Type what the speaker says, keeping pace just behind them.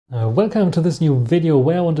Welcome to this new video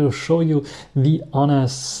where I want to show you the Honor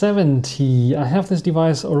 70. I have this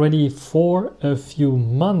device already for a few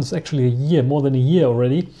months, actually a year, more than a year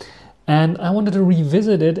already. And I wanted to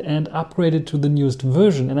revisit it and upgrade it to the newest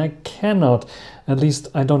version. And I cannot, at least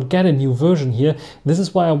I don't get a new version here. This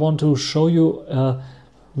is why I want to show you a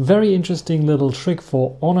very interesting little trick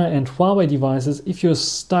for Honor and Huawei devices if you're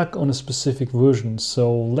stuck on a specific version.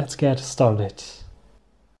 So let's get started.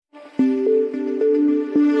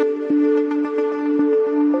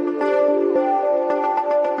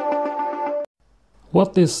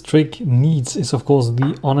 What this trick needs is of course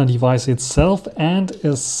the Honor device itself and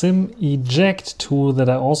a SIM eject tool that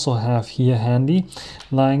I also have here handy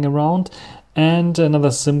lying around, and another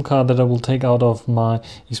SIM card that I will take out of my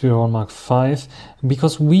Xperia 1 Mark V,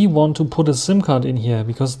 because we want to put a SIM card in here,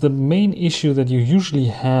 because the main issue that you usually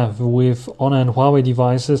have with Honor and Huawei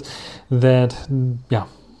devices that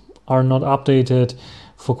are not updated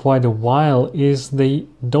for quite a while is they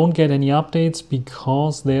don't get any updates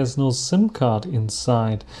because there's no SIM card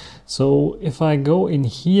inside. So if I go in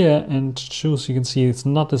here and choose, you can see it's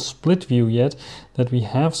not a split view yet that we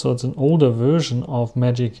have, so it's an older version of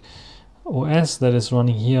Magic OS that is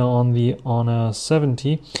running here on the Honor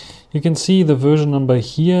 70. You can see the version number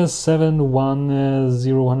here,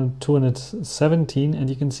 7101217, and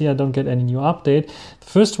you can see I don't get any new update. The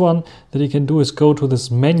first one that you can do is go to this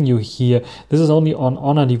menu here. This is only on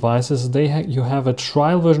Honor devices. You have a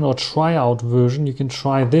trial version or tryout version. You can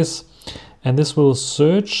try this, and this will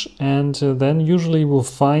search, and then usually will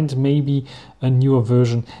find maybe a newer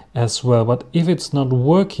version as well. But if it's not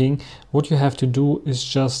working, what you have to do is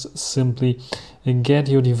just simply get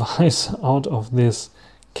your device out of this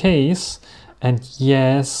case. And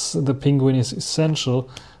yes, the penguin is essential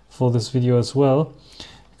for this video as well,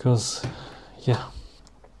 because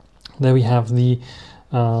there we have the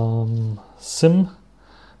SIM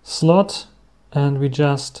slot, and we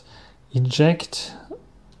just eject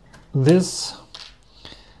this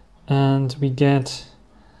and we get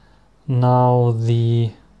now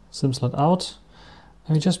the SIM slot out,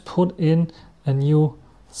 and we just put in a new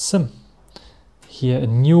SIM here. A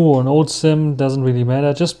new or an old SIM, doesn't really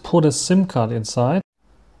matter, just put a SIM card inside.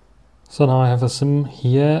 So now I have a SIM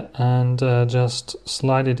here, and just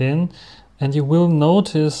slide it in, and you will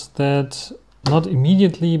notice that not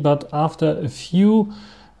immediately but after a few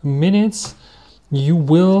minutes you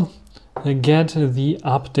will get the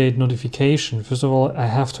update notification. First of all, I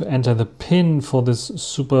have to enter the PIN for this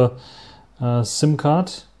super SIM card,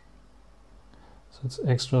 so it's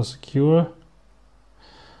extra secure.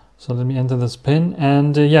 So let me enter this PIN,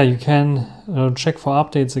 and you can check for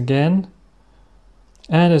updates again.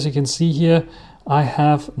 And as you can see here, I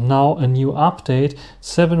have now a new update,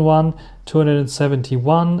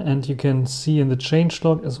 71271, and you can see in the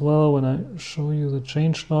changelog as well when I show you the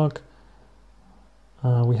changelog.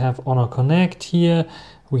 We have Honor Connect here,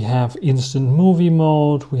 we have instant movie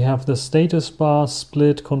mode, we have the status bar,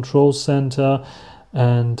 split, control center,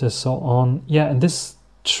 and so on. Yeah, and this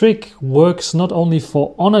trick works not only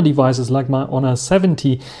for Honor devices like my Honor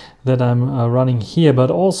 70 that I'm running here, but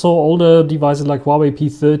also older devices like Huawei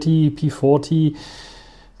P30, P40,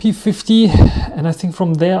 P50, and I think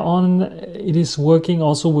from there on it is working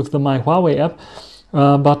also with the My Huawei app.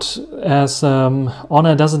 But as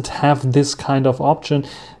Honor doesn't have this kind of option,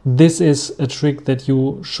 this is a trick that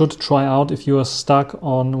you should try out if you are stuck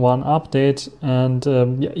on one update. And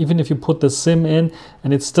even if you put the SIM in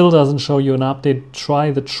and it still doesn't show you an update,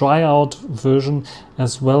 try the tryout version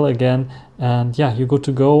as well again. And yeah, you're good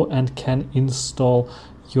to go and can install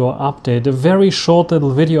your update. A very short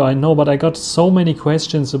little video, I know, but I got so many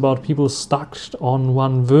questions about people stuck on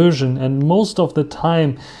one version, and most of the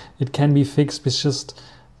time it can be fixed with just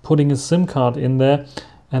putting a SIM card in there,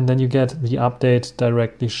 and then you get the update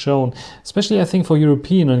directly shown. Especially I think for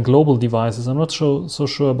European and global devices. I'm not so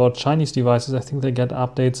sure about Chinese devices. I think they get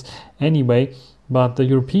updates anyway, but the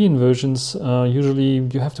European versions usually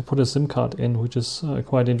you have to put a SIM card in, which is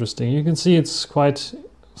quite interesting. You can see it's quite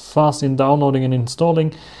fast in downloading and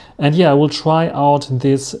installing. And yeah, I will try out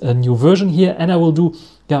this new version here, and I will do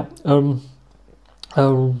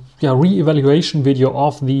re-evaluation video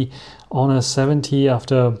of the Honor 70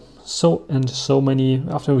 after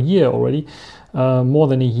after a year already, more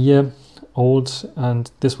than a year old, and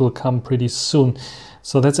this will come pretty soon.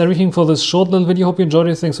 So that's everything for this short little video. Hope you enjoyed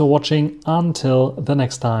it. Thanks for watching. Until the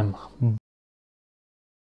next time.